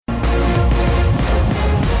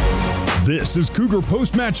This is Cougar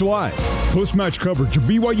Post-Match Live. Post-match coverage of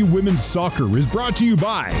BYU women's soccer is brought to you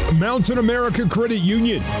by Mountain America Credit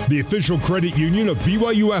Union, the official credit union of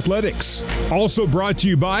BYU Athletics. Also brought to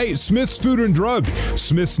you by Smith's Food and Drug.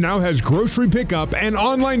 Smith's now has grocery pickup and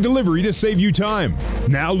online delivery to save you time.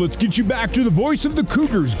 Now let's get you back to the voice of the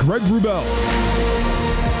Cougars, Greg Wrubell.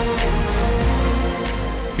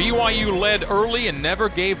 BYU led early and never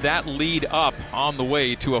gave that lead up on the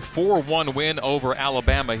way to a 4-1 win over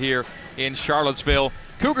Alabama here in Charlottesville.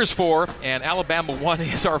 Cougars 4 and Alabama 1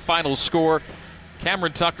 is our final score.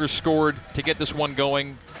 Cameron Tucker scored to get this one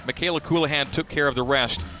going. Michaela Colohan took care of the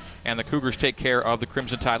rest, and the Cougars take care of the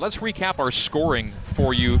Crimson Tide. Let's recap our scoring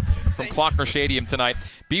for you from Klockner Stadium tonight.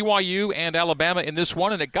 BYU and Alabama in this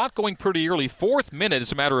one, and it got going pretty early. 4th minute,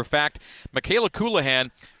 as a matter of fact. Michaela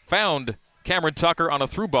Colohan found Cameron Tucker on a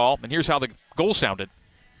through ball, and here's how the goal sounded.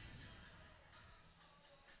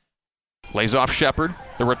 Lays off Shepard,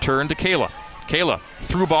 the return to Kayla. Kayla,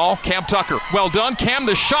 through ball, Cam Tucker. Well done, Cam,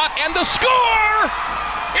 the shot, and the score!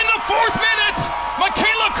 In the 4th minute,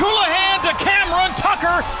 Michaela Colohan to Cameron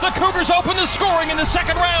Tucker. The Cougars open the scoring in the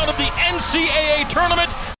second round of the NCAA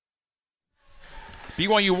tournament.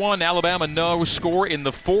 BYU 1, Alabama no score in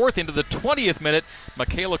the 4th. Into the 20th minute,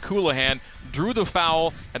 Michaela Colohan drew the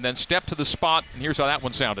foul and then stepped to the spot, and here's how that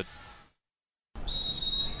one sounded.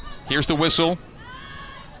 Here's the whistle.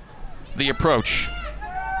 The approach.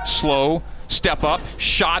 Slow, step up,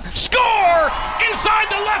 shot, score! Inside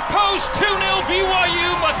the left post, 2-0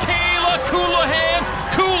 BYU. Michaela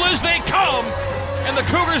Colohan, cool as they come. And the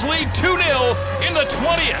Cougars lead 2-0 in the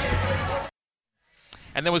 20th.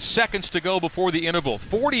 And there was seconds to go before the interval.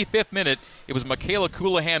 45th minute, it was Michaela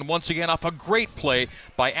Colohan once again off a great play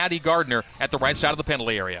by Addie Gardner at the right side of the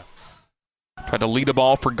penalty area. Tried to lead a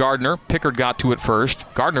ball for Gardner. Pickard got to it first.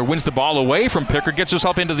 Gardner wins the ball away from Pickard, gets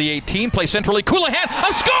herself into the 18, plays centrally. Colohan,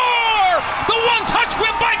 a score! The one-touch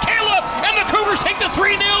whip by Caleb, and the Cougars take the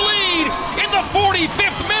 3-0 lead in the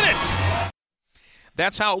 45th minute.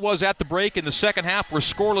 That's how it was at the break. In the second half, we're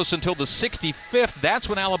scoreless until the 65th. That's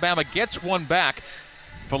when Alabama gets one back.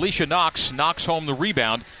 Felicia Knox knocks home the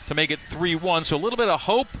rebound to make it 3-1. So a little bit of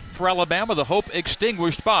hope for Alabama. The hope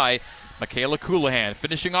extinguished by Michaela Colohan,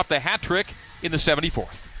 finishing off the hat trick in the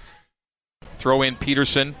 74th. Throw in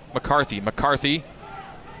Peterson, McCarthy. McCarthy,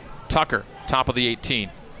 Tucker, top of the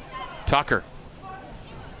 18. Tucker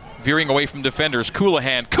veering away from defenders.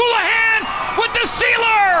 Colohan. Colohan with the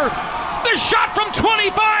sealer! The shot from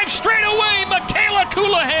 25 straight away. Michaela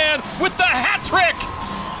Colohan with the hat trick.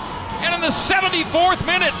 And in the 74th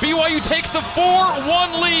minute, BYU takes the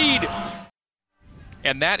 4-1 lead.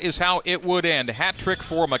 And that is how it would end. Hat trick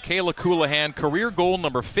for Michaela Colohan. Career goal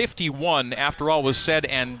number 51 after all was said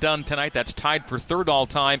and done tonight. That's tied for 3rd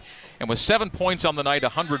all-time. And with 7 points on the night,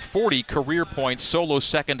 140 career points, solo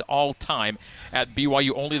second all-time at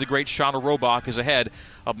BYU. Only the great Shauna Robach is ahead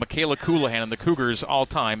of Michaela Colohan in the Cougars'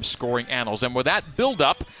 all-time scoring annals. And with that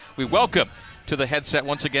build-up, we welcome to the headset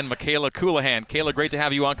once again Michaela Colohan. Kayla, great to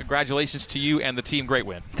have you on. Congratulations to you and the team. Great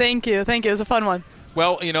win. Thank you. It was a fun one.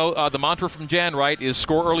 Well, you know, the mantra from Jen, right, is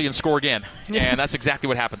score early and score again. Yeah. And that's exactly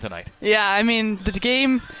what happened tonight. Yeah, I mean, the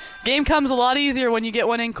game comes a lot easier when you get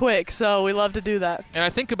one in quick, so we love to do that. And I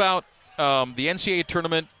think about the NCAA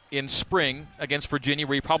tournament in spring against Virginia,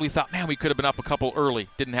 where you probably thought, man, we could have been up a couple early.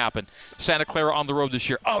 Didn't happen. Santa Clara on the road this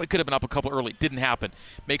year. Oh, we could have been up a couple early. Didn't happen.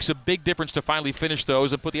 Makes a big difference to finally finish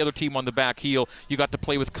those and put the other team on the back heel. You got to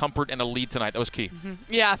play with comfort and a lead tonight. That was key. Mm-hmm.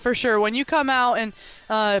 Yeah, for sure. When you come out and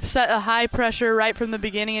set a high pressure right from the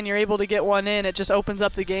beginning and you're able to get one in, it just opens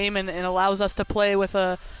up the game and allows us to play with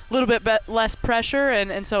a little bit less pressure,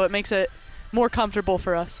 and so it makes it more comfortable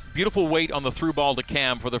for us. Beautiful weight on the through ball to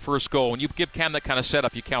Cam for the first goal. When you give Cam that kind of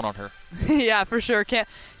setup, you count on her. Yeah, for sure.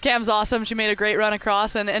 Cam's awesome. She made a great run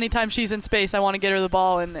across, and anytime she's in space, I want to get her the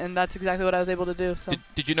ball, and that's exactly what I was able to do. So.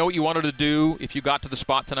 Did you know what you wanted to do if you got to the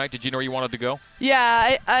spot tonight? Did you know where you wanted to go?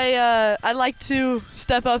 Yeah, I like to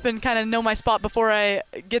step up and kind of know my spot before I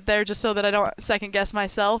get there, just so that I don't second-guess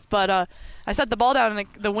myself. But I set the ball down, and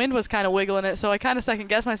the wind was kind of wiggling it, so I kind of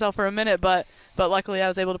second-guessed myself for a minute, but luckily I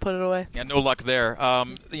was able to put it away. Yeah, no luck there.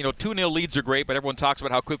 2-0 leads are great, but everyone talks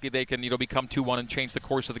about how quickly they can, become 2-1 and change the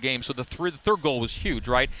course of the game. So the third goal was huge,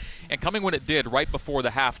 right? And coming when it did, right before the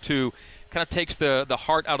half too, kind of takes the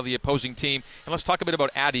heart out of the opposing team. And let's talk a bit about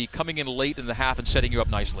Addie coming in late in the half and setting you up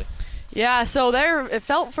nicely. Yeah, so there it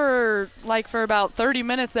felt for about 30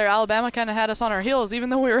 minutes there, Alabama kind of had us on our heels. Even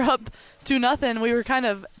though we were up 2-0, we were kind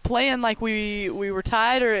of playing like we were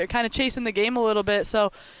tied or kind of chasing the game a little bit.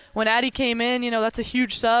 So when Addie came in, that's a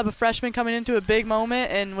huge sub, a freshman coming into a big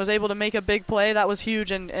moment and was able to make a big play. That was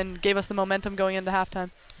huge and gave us the momentum going into halftime.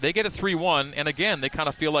 They get it 3-1, and again, they kind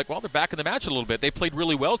of feel like, well, they're back in the match a little bit. They played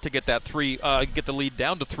really well to get that get the lead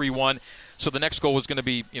down to 3-1. So the next goal was going to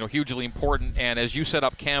be, hugely important. And as you set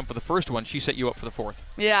up Cam for the first one, she set you up for the fourth.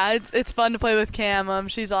 Yeah, it's fun to play with Cam.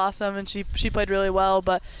 She's awesome, and she played really well.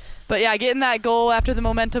 But yeah, getting that goal after the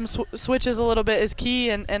momentum switches a little bit is key,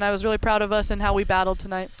 and I was really proud of us and how we battled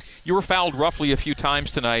tonight. You were fouled roughly a few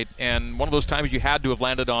times tonight, and one of those times you had to have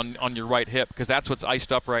landed on your right hip because that's what's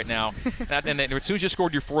iced up right now. And then as soon as you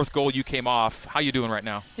scored your fourth goal, you came off. How you doing right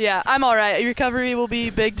now? Yeah, I'm all right. Recovery will be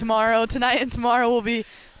big tomorrow. Tonight and tomorrow will be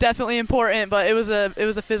definitely important, but it was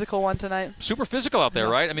a physical one tonight. Super physical out there,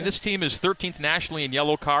 right? I mean, this team is 13th nationally in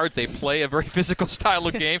yellow cards. They play a very physical style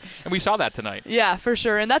of game, and we saw that tonight. Yeah, for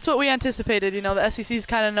sure, and that's what we anticipated. The SEC is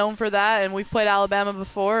kind of known for that, and we've played Alabama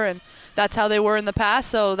before, and that's how they were in the past,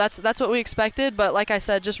 so that's what we expected. But like I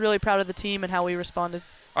said, just really proud of the team and how we responded.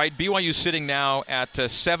 All right, BYU's sitting now at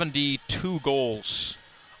 72 goals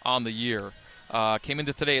on the year. Came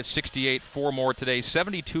into today at 68, 4 more today,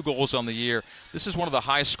 72 goals on the year. This is one of the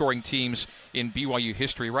highest scoring teams in BYU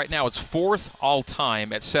history. Right now it's 4th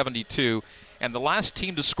all-time at 72, and the last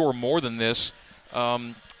team to score more than this,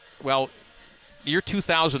 year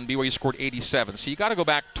 2000, BYU scored 87. So you got to go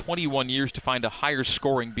back 21 years to find a higher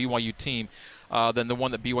scoring BYU team than the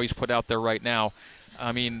one that BYU's put out there right now.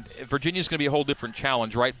 I mean, Virginia's going to be a whole different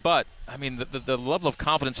challenge, right? But, I mean, the level of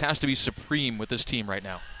confidence has to be supreme with this team right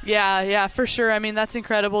now. Yeah, for sure. I mean, that's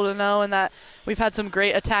incredible to know, and that we've had some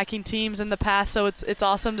great attacking teams in the past, so it's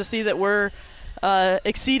awesome to see that we're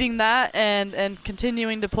exceeding that and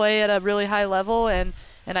continuing to play at a really high level, and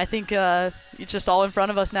I think it's just all in front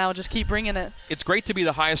of us now. Just keep bringing it. It's great to be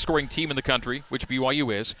the highest scoring team in the country, which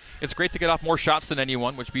BYU is. It's great to get off more shots than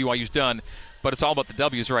anyone, which BYU's done. But it's all about the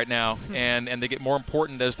W's right now, and they get more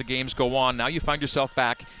important as the games go on. Now you find yourself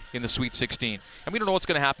back in the Sweet 16. And we don't know what's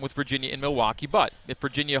going to happen with Virginia in Milwaukee, but if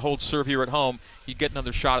Virginia holds serve here at home, you get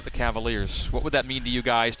another shot at the Cavaliers. What would that mean to you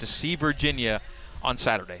guys to see Virginia on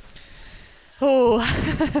Saturday? Oh,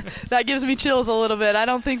 that gives me chills a little bit. I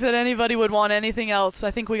don't think that anybody would want anything else.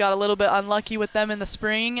 I think we got a little bit unlucky with them in the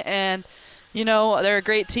spring, and they're a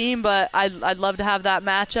great team, but I'd love to have that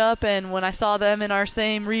matchup. And when I saw them in our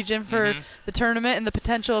same region for the tournament and the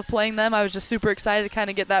potential of playing them, I was just super excited to kind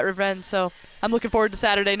of get that revenge. So I'm looking forward to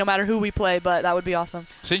Saturday no matter who we play, but that would be awesome.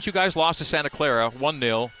 Since you guys lost to Santa Clara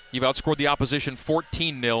 1-0, you've outscored the opposition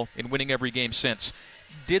 14-0 in winning every game since.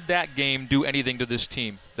 Did that game do anything to this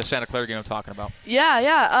team, the Santa Clara game I'm talking about?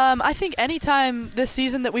 Yeah. I think anytime this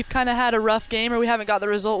season that we've kind of had a rough game or we haven't got the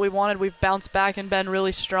result we wanted, we've bounced back and been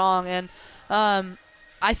really strong. And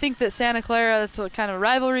I think that Santa Clara, that's a kind of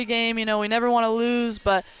rivalry game. We never want to lose,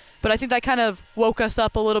 but I think that kind of woke us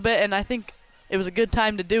up a little bit, and I think it was a good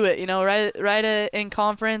time to do it, right in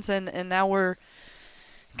conference, and now we're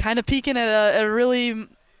kind of peaking at a really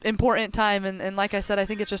important time, and like I said, I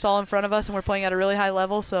think it's just all in front of us, and we're playing at a really high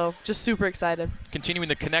level, so just super excited. Continuing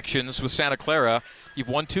the connections with Santa Clara, you've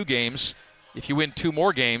won 2 games. If you win 2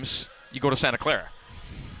 more games, you go to Santa Clara.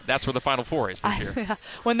 That's where the Final Four is this year. Yeah.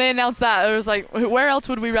 When they announced that, it was like, where else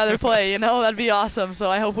would we rather play? That'd be awesome, so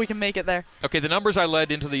I hope we can make it there. Okay, the numbers I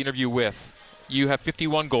led into the interview with, you have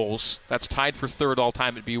 51 goals. That's tied for 3rd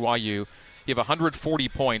all-time at BYU. You have 140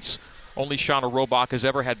 points. Only Shauna Robach has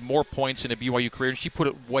ever had more points in a BYU career, and she put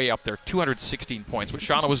it way up there, 216 points. What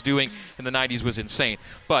Shauna was doing in the 90s was insane.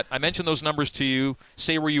 But I mentioned those numbers to you.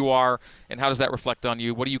 Say where you are, and how does that reflect on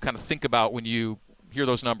you? What do you kind of think about when you hear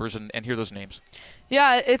those numbers and hear those names?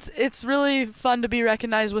 Yeah, it's really fun to be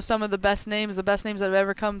recognized with some of the best names that have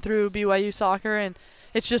ever come through BYU soccer, and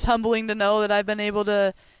it's just humbling to know that I've been able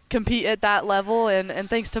to compete at that level, and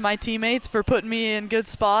thanks to my teammates for putting me in good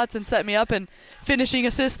spots and setting me up and finishing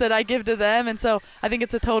assists that I give to them. And so I think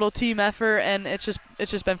it's a total team effort, and it's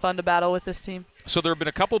just been fun to battle with this team. So there have been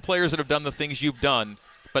a couple of players that have done the things you've done,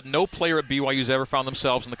 but no player at BYU's ever found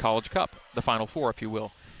themselves in the College Cup, the Final Four, if you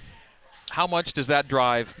will. How much does that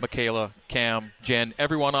drive Michaela, Cam, Jen,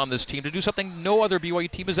 everyone on this team to do something no other BYU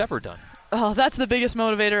team has ever done? Oh, that's the biggest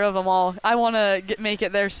motivator of them all. I want to make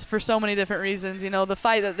it there for so many different reasons. The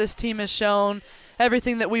fight that this team has shown,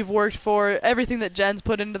 everything that we've worked for, everything that Jen's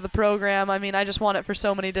put into the program. I mean, I just want it for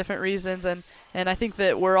so many different reasons, and I think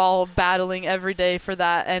that we're all battling every day for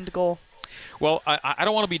that end goal. Well, I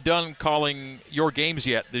don't want to be done calling your games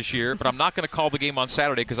yet this year, but I'm not going to call the game on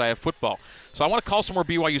Saturday because I have football. So I want to call some more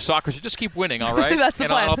BYU soccer, so just keep winning, all right? That's the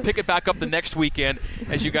plan. I'll pick it back up the next weekend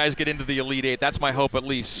as you guys get into the Elite Eight. That's my hope at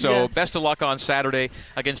least. So Best of luck on Saturday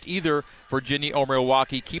against either Virginia or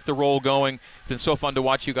Milwaukee. Keep the roll going. It's been so fun to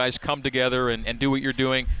watch you guys come together and do what you're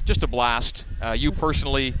doing. Just a blast. You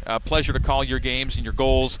personally, pleasure to call your games and your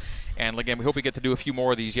goals. And again, we hope we get to do a few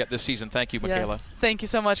more of these yet this season. Thank you, Michaela. Yes. Thank you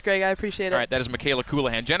so much, Greg. I appreciate it. All right, that is Michaela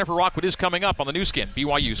Coulihan. Jennifer Rockwood is coming up on the new skin,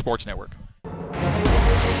 BYU Sports Network.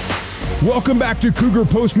 Welcome back to Cougar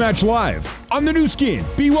Post-Match Live on the new skin,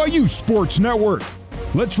 BYU Sports Network.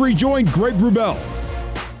 Let's rejoin Greg Wrubell.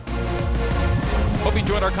 Hope you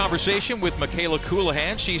enjoyed our conversation with Michaela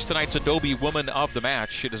Coulihan. She's tonight's Adobe Woman of the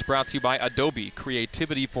Match. It is brought to you by Adobe.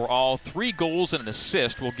 Creativity for all. 3 goals and an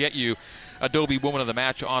assist will get you Adobe Woman of the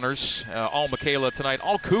Match honors. All Michaela tonight,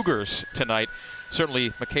 all Cougars tonight.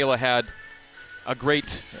 Certainly, Michaela had a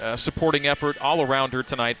great supporting effort all around her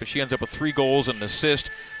tonight, but she ends up with 3 goals and an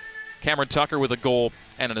assist. Cameron Tucker with a goal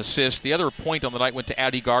and an assist. The other point on the night went to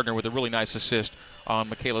Addie Gardner with a really nice assist on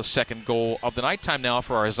Michaela's second goal of the night. Time now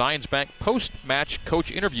for our Zions Bank post-match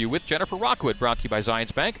coach interview with Jennifer Rockwood, brought to you by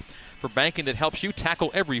Zions Bank. For banking that helps you tackle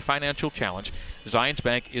every financial challenge, Zions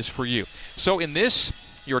Bank is for you. So in this,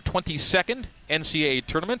 your 22nd NCAA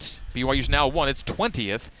tournament, BYU's now won its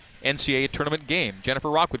 20th NCAA tournament game. Jennifer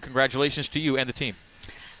Rockwood, congratulations to you and the team.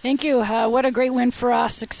 Thank you. What a great win for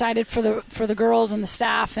us. Excited for the girls and the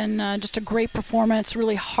staff, and just a great performance.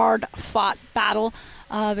 Really hard-fought battle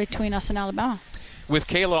between us and Alabama. With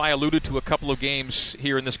Kayla, I alluded to a couple of games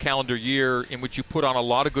here in this calendar year in which you put on a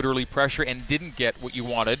lot of good early pressure and didn't get what you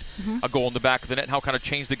wanted, a goal in the back of the net, and how kind of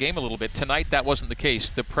changed the game a little bit. Tonight, that wasn't the case.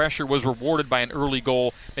 The pressure was rewarded by an early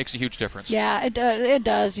goal. Makes a huge difference. Yeah, it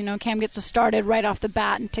does. You know, Cam gets us started right off the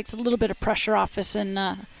bat and takes a little bit of pressure off us, and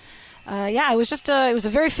it was just it was a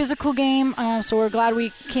very physical game. So we're glad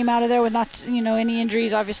we came out of there with not any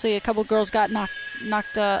injuries. Obviously, a couple girls got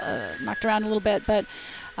knocked around a little bit, but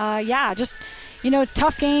just.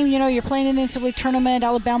 Tough game. You're playing in the NCAA tournament.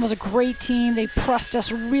 Alabama's a great team. They pressed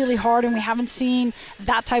us really hard, and we haven't seen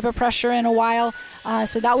that type of pressure in a while.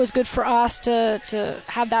 So that was good for us to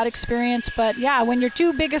have that experience. But, when your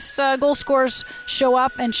 2 biggest goal scorers show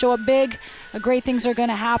up big, great things are going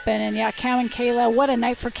to happen. And, Cam and Kayla, what a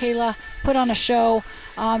night for Kayla. Put on a show.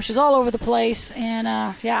 She's all over the place. And,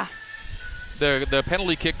 The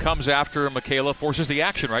penalty kick comes after Michaela forces the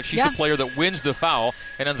action, right? She's the player that wins the foul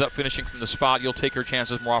and ends up finishing from the spot. You'll take her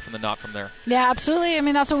chances more often than not from there. Yeah, absolutely. I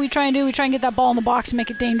mean, that's what we try and do. We try and get that ball in the box and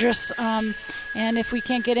make it dangerous. And if we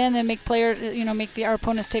can't get in, then make our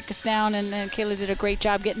opponents take us down. And Kayla did a great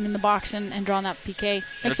job getting in the box and drawing that PK.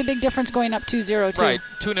 Makes a big difference going up 2-0, too. Right.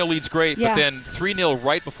 2-0 lead's great, but then 3-0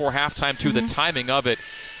 right before halftime, too, the timing of it.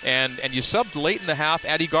 And you subbed late in the half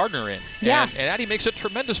Addie Gardner in. And Addie makes a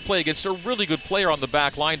tremendous play against a really good player on the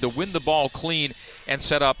back line to win the ball clean and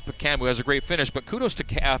set up Cam, who has a great finish. But kudos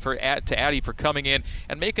to Addie for coming in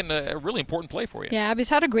and making a really important play for you. Yeah, Abby's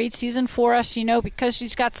had a great season for us, because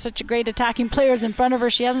she's got such great attacking players in front of her.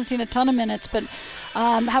 She hasn't seen a ton of minutes, but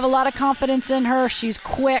have a lot of confidence in her. She's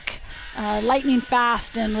quick. Lightning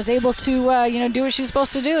fast, and was able to do what she's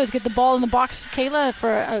supposed to do, is get the ball in the box. Kayla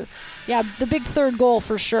for the big third goal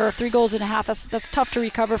for sure. 3 goals and a half. That's tough to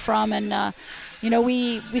recover from, and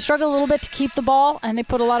we struggle a little bit to keep the ball, and they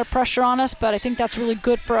put a lot of pressure on us. But I think that's really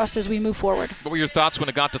good for us as we move forward. What were your thoughts when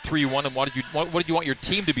it got to 3-1, and what did you want your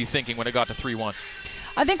team to be thinking when it got to 3-1?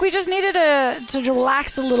 I think we just needed to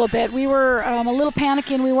relax a little bit. We were a little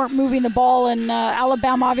panicky, and we weren't moving the ball, and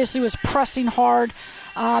Alabama obviously was pressing hard.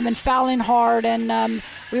 And fouling hard, and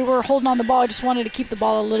we were holding on the ball. I just wanted to keep the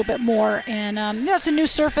ball a little bit more. And, it's a new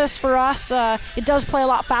surface for us. It does play a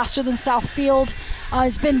lot faster than South Field.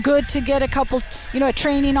 It's been good to get a couple, a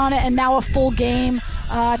training on it, and now a full game.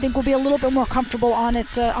 I think we'll be a little bit more comfortable on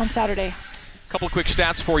it on Saturday. Couple of quick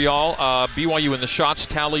stats for y'all. BYU in the shots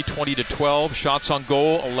tally 20-12. Shots on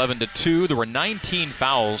goal 11-2. There were 19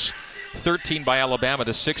 fouls. 13 by Alabama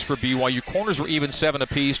to 6 for BYU. Corners were even 7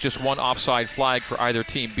 apiece, just 1 offside flag for either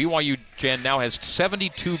team. BYU, Jen, now has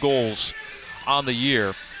 72 goals on the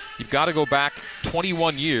year. You've got to go back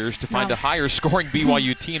 21 years to find a higher scoring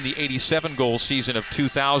BYU team, the 87-goal season of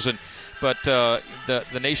 2000. But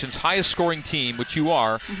the nation's highest scoring team, which you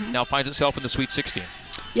are, now finds itself in the Sweet 16.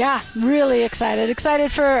 Yeah, really excited. Excited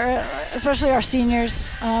for especially our seniors.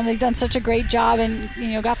 They've done such a great job, and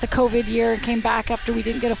got the COVID year and came back after we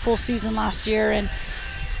didn't get a full season last year. And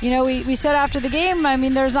we said after the game, I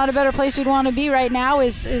mean, there's not a better place we'd want to be right now.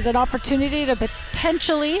 Is an opportunity to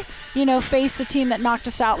potentially face the team that knocked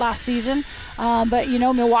us out last season. But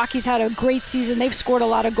Milwaukee's had a great season. They've scored a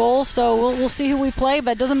lot of goals, so we'll see who we play.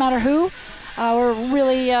 But it doesn't matter who. we're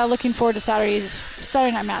really looking forward to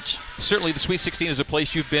Saturday night match. Certainly the Sweet 16 is a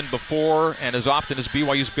place you've been before, and as often as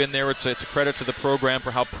BYU's been there, it's a credit to the program for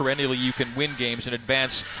how perennially you can win games and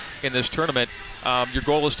advance in this tournament. Your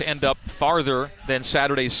goal is to end up farther than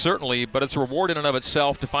Saturday, certainly, but it's a reward in and of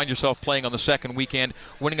itself to find yourself playing on the second weekend,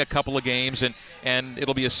 winning a couple of games, and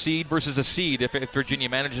it'll be a seed versus a seed if Virginia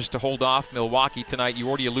manages to hold off Milwaukee tonight. You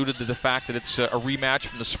already alluded to the fact that it's a rematch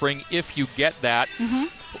from the spring if you get that. Mm-hmm.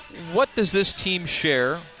 What does this team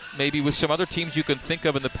share maybe with some other teams you can think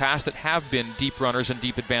of in the past that have been deep runners and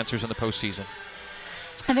deep advancers in the postseason?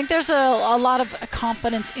 I think there's a lot of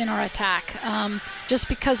confidence in our attack. Just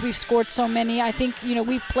because we've scored so many, I think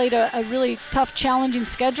we've played a really tough, challenging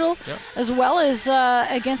schedule, as well as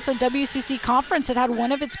against a WCC conference that had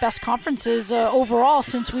one of its best conferences overall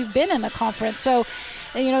since we've been in the conference. So,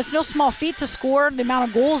 it's no small feat to score the amount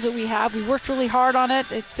of goals that we have. We've worked really hard on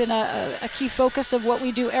it. It's been a key focus of what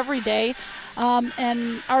we do every day.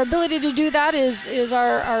 And our ability to do that is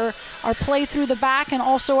our play through the back and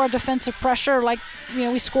also our defensive pressure. Like,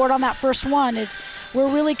 we scored on that first one. We're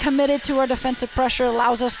really committed to our defensive pressure.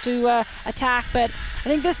 Allows us to attack. But I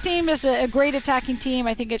think this team is a great attacking team.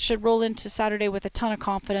 I think it should roll into Saturday with a ton of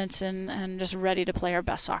confidence and just ready to play our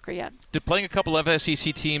best soccer yet. Did playing a couple of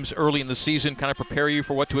SEC teams early in the season kind of prepare you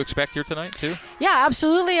for what to expect here tonight, too? Yeah,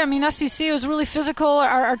 absolutely. I mean, SEC was really physical.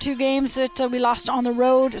 Our two games that we lost on the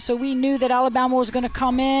road, so we knew that Alabama was going to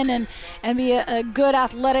come in and be a good,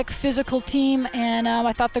 athletic, physical team, and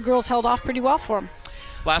I thought the girls held off pretty well for them.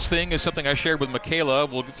 Last thing is something I shared with Michaela.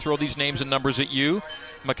 We'll throw these names and numbers at you.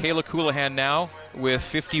 Michaela Coulihan now with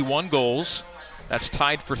 51 goals. That's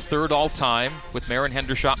tied for third all-time with Maren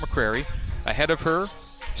Hendershot-McCrary. Ahead of her,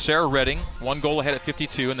 Sarah Redding, 1 goal ahead at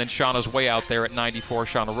 52, and then Shauna's way out there at 94,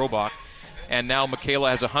 Shauna Robach. And now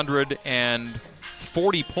Michaela has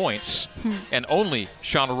 140 points, and only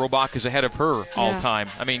Shauna Robach is ahead of her all-time.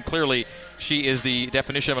 I mean, clearly she is the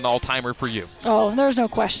definition of an all-timer for you. Oh, there's no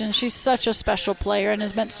question. She's such a special player and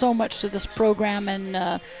has meant so much to this program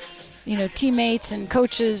and, teammates and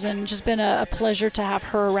coaches, and just been a pleasure to have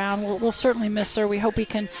her around. We'll certainly miss her. We hope we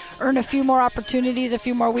can earn a few more opportunities, a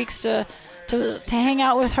few more weeks to hang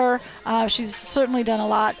out with her. She's certainly done a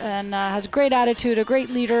lot and has a great attitude, a great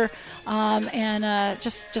leader, and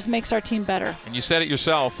just makes our team better. And you said it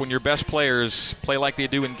yourself, when your best players play like they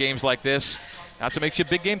do in games like this, that's what makes you a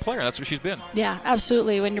big game player. That's what she's been. Yeah,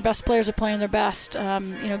 absolutely. When your best players are playing their best,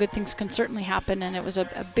 good things can certainly happen, and it was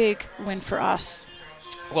a big win for us.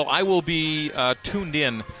 Well, I will be tuned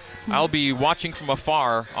in. I'll be watching from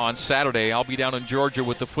afar on Saturday. I'll be down in Georgia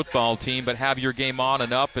with the football team, but have your game on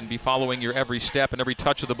and up and be following your every step and every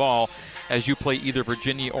touch of the ball as you play either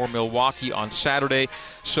Virginia or Milwaukee on Saturday.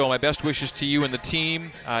 So my best wishes to you and the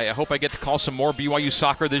team. I hope I get to call some more BYU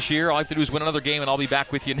soccer this year. All I have to do is win another game, and I'll be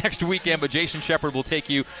back with you next weekend. But Jason Shepard will take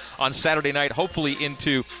you on Saturday night, hopefully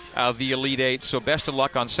into the Elite Eight. So best of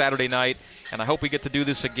luck on Saturday night, and I hope we get to do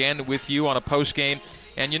this again with you on a post game.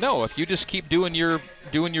 And if you just keep doing your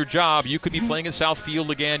job, you could be playing at Southfield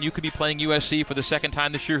again. You could be playing USC for the second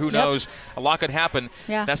time this year. Who knows? A lot could happen.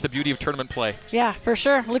 Yeah. That's the beauty of tournament play. Yeah, for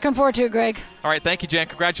sure. Looking forward to it, Greg. All right, thank you, Jen.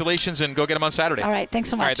 Congratulations, and go get them on Saturday. All right, thanks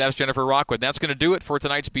so much. All right, that's Jennifer Rockwood. That's going to do it for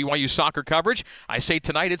tonight's BYU soccer coverage. I say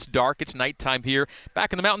tonight, it's dark. It's nighttime here.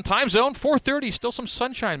 Back in the Mountain Time Zone, 4:30. Still some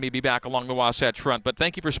sunshine maybe back along the Wasatch Front. But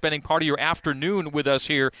thank you for spending part of your afternoon with us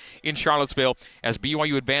here in Charlottesville as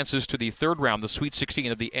BYU advances to the third round, the Sweet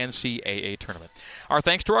 16 of the NCAA tournament. Our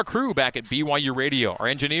thanks to our crew back at BYU Radio. Our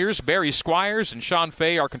engineers, Barry Squires and Sean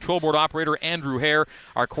Fay. Our control board operator, Andrew Hare.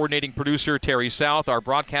 Our coordinating producer, Terry South. Our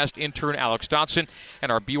broadcast intern, Alex Dotson.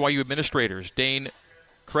 And our BYU administrators, Dane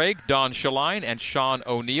Craig, Don Shaline, and Sean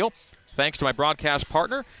O'Neill. Thanks to my broadcast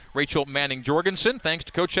partner, Rachel Manning-Jorgensen. Thanks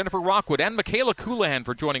to Coach Jennifer Rockwood and Michaela Coulihan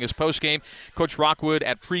for joining us postgame. Coach Rockwood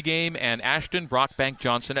at pregame, and Ashton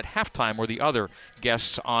Brockbank-Johnson at halftime were the other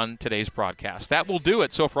guests on today's broadcast. That will do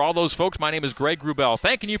it. So for all those folks, my name is Greg Wrubell.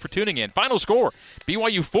 Thanking you for tuning in. Final score,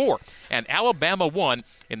 BYU 4 and Alabama 1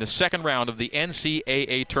 in the second round of the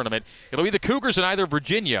NCAA tournament. It'll be the Cougars in either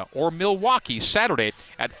Virginia or Milwaukee Saturday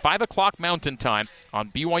at 5 o'clock Mountain Time on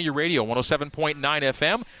BYU Radio 107.9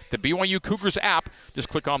 FM, the BYU Cougars app. Just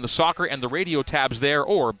click on the soccer and the radio tabs there,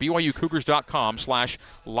 or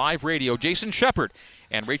BYUCougars.com/live radio. Jason Shepard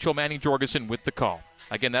and Rachel Manning-Jorgensen with the call.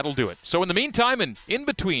 Again, that'll do it. So in the meantime and in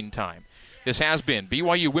between time, this has been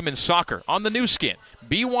BYU Women's Soccer on the new skin,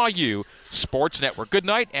 BYU Sports Network. Good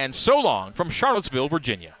night and so long from Charlottesville,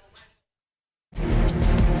 Virginia.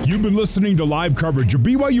 You've been listening to live coverage of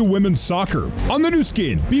BYU Women's Soccer on the new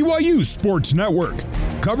skin, BYU Sports Network.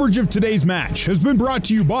 Coverage of today's match has been brought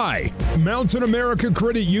to you by Mountain America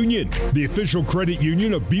Credit Union, the official credit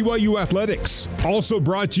union of BYU Athletics. Also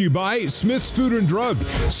brought to you by Smith's Food and Drug.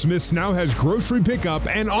 Smith's now has grocery pickup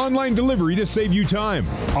and online delivery to save you time.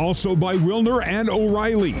 Also by Wilner and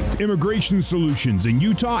O'Reilly, immigration solutions in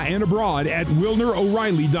Utah and abroad at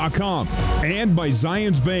WilnerO'Reilly.com. And by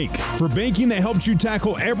Zions Bank. For banking that helps you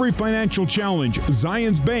tackle every financial challenge,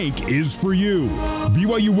 Zions Bank is for you.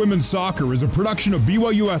 BYU Women's Soccer is a production of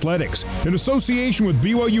BYU Athletics in association with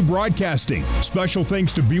BYU Broadcasting. Special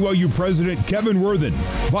thanks to BYU President Kevin Worthen,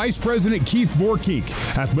 Vice President Keith Vorkink,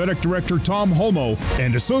 Athletic Director Tom Holmo,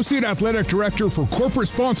 and Associate Athletic Director for Corporate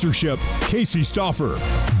Sponsorship, Casey Stauffer.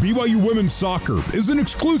 BYU Women's Soccer is an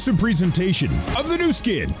exclusive presentation of the new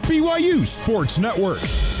skin, BYU Sports Network.